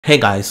Hey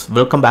guys,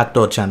 welcome back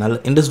to our channel.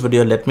 In this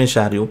video, let me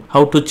share you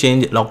how to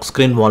change lock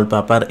screen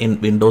wallpaper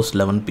in Windows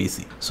 11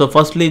 PC. So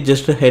firstly,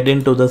 just head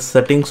into the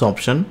settings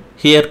option.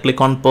 Here click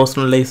on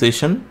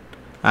personalization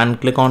and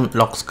click on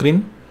lock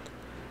screen.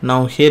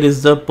 Now here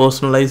is the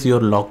personalize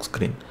your lock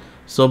screen.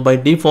 So by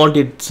default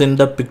it's in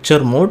the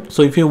picture mode.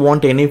 So if you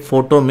want any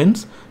photo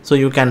means, so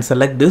you can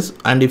select this,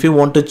 and if you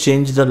want to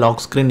change the lock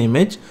screen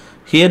image,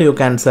 here you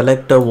can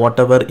select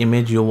whatever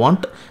image you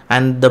want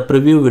and the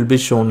preview will be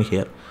shown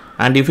here.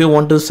 And if you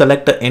want to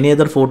select any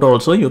other photo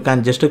also, you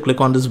can just click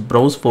on this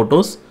browse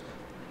photos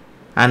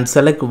and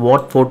select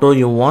what photo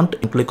you want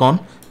and click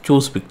on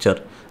choose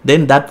picture.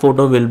 Then that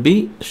photo will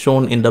be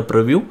shown in the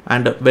preview,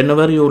 and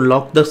whenever you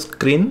lock the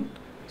screen,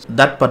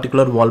 that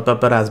particular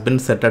wallpaper has been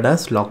set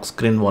as lock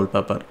screen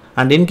wallpaper.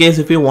 And in case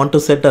if you want to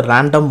set a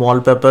random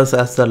wallpapers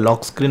as the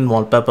lock screen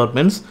wallpaper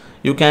means,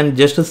 you can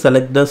just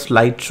select the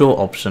slideshow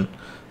option.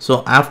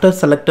 So after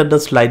selected the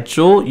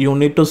slideshow, you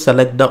need to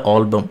select the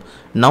album.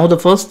 Now the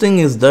first thing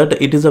is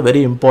that it is a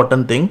very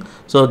important thing.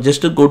 So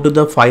just to go to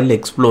the file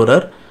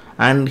explorer,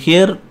 and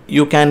here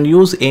you can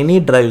use any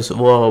drives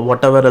or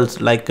whatever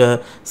else like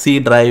a C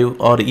drive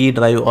or E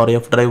drive or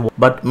F drive.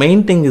 But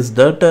main thing is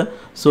that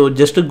so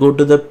just to go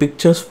to the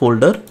pictures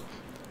folder.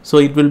 So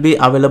it will be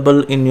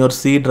available in your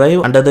C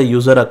drive under the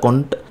user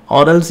account,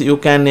 or else you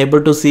can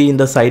able to see in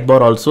the sidebar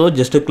also.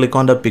 Just to click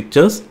on the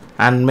pictures.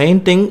 And main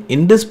thing,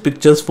 in this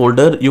pictures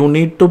folder you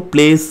need to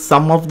place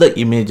some of the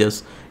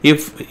images.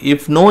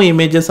 If no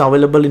images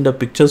available in the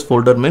pictures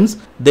folder means,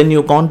 then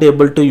you can't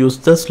able to use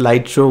the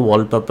slideshow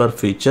wallpaper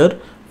feature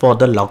for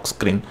the lock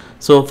screen.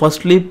 So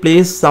firstly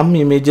place some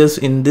images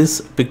in this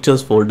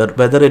pictures folder,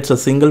 whether it's a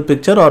single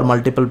picture or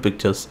multiple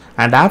pictures,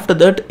 and after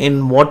that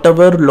in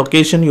whatever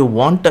location you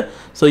want,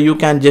 so you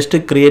can just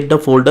create the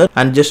folder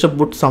and just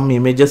put some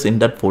images in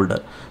that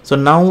folder. So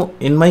now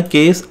in my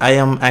case I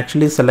am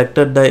actually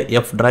selected the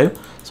F drive.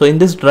 So in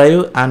this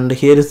drive, and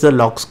here is the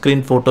lock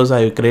screen photos,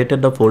 I have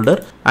created the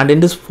folder, and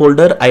in this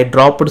folder I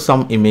dropped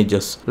some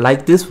images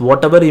like this.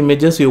 Whatever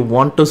images you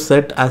want to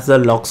set as a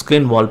lock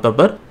screen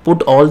wallpaper,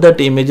 put all that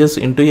images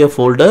into a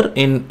folder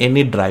in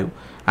any drive.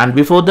 And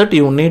before that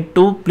you need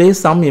to place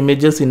some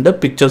images in the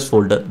pictures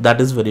folder. That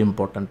is very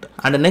important.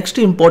 And the next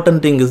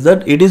important thing is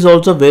that it is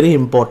also very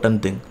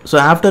important thing. So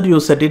after you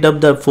set it up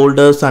the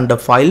folders and the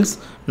files,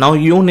 now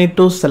you need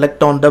to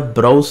select on the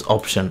browse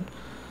option.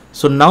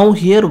 So now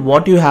here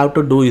what you have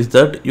to do is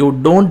that you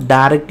don't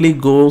directly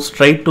go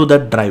straight to the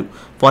drive.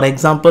 For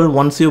example,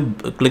 once you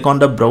click on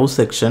the browse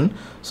section,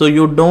 so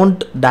you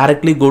don't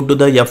directly go to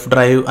the F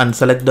drive and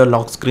select the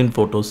lock screen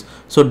photos.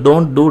 So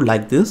don't do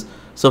like this.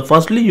 So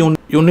firstly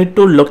you need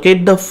to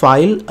locate the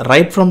file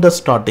right from the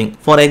starting.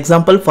 For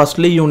example,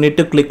 firstly you need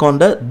to click on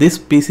the this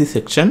PC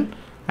section,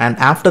 and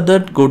after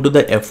that go to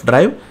the F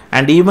drive,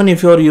 and even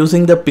if you are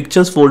using the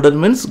pictures folder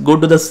means, go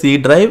to the C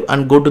drive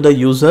and go to the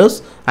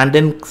users and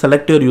then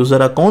select your user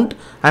account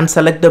and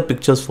select the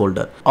pictures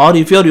folder. Or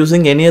if you are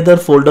using any other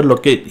folder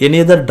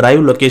any other drive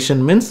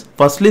location means,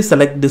 firstly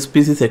select this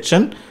PC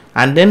section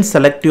and then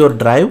select your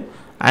drive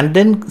and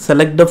then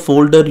select the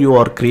folder you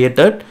are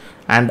created,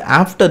 and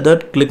after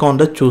that click on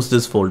the choose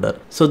this folder.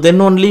 So then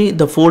only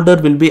the folder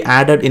will be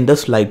added in the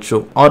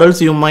slideshow, or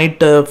else you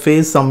might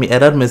face some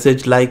error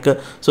message like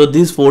so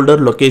this folder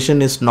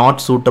location is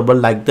not suitable,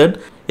 like that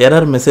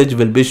error message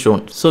will be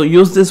shown. So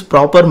use this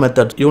proper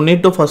method. You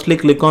need to firstly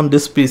click on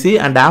this PC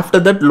and after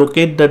that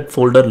locate that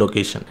folder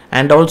location.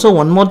 And also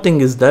one more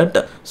thing is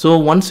that so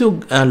once you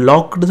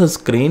locked the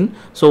screen,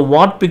 so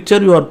what picture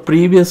you are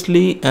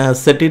previously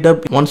set it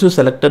up, once you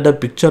selected the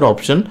picture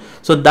option,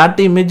 so that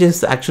image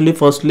is actually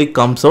firstly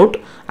comes out.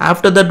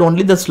 After that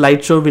only the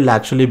slideshow will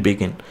actually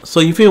begin. So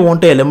if you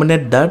want to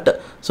eliminate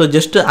that, so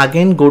just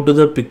again go to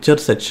the picture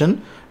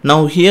section.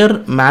 Now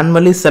here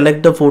manually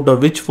select the photo,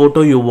 which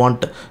photo you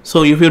want.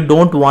 So if you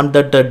don't want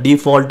that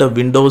default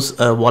Windows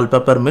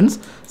wallpaper means,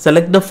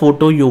 select the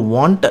photo you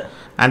want,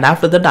 and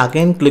after that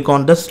again click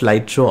on the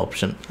slideshow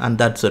option, and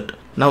that's it.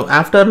 Now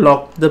after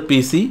lock the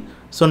PC,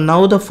 so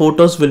now the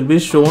photos will be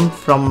shown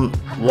from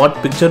what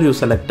picture you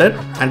selected,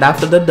 and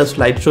after that the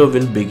slideshow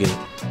will begin.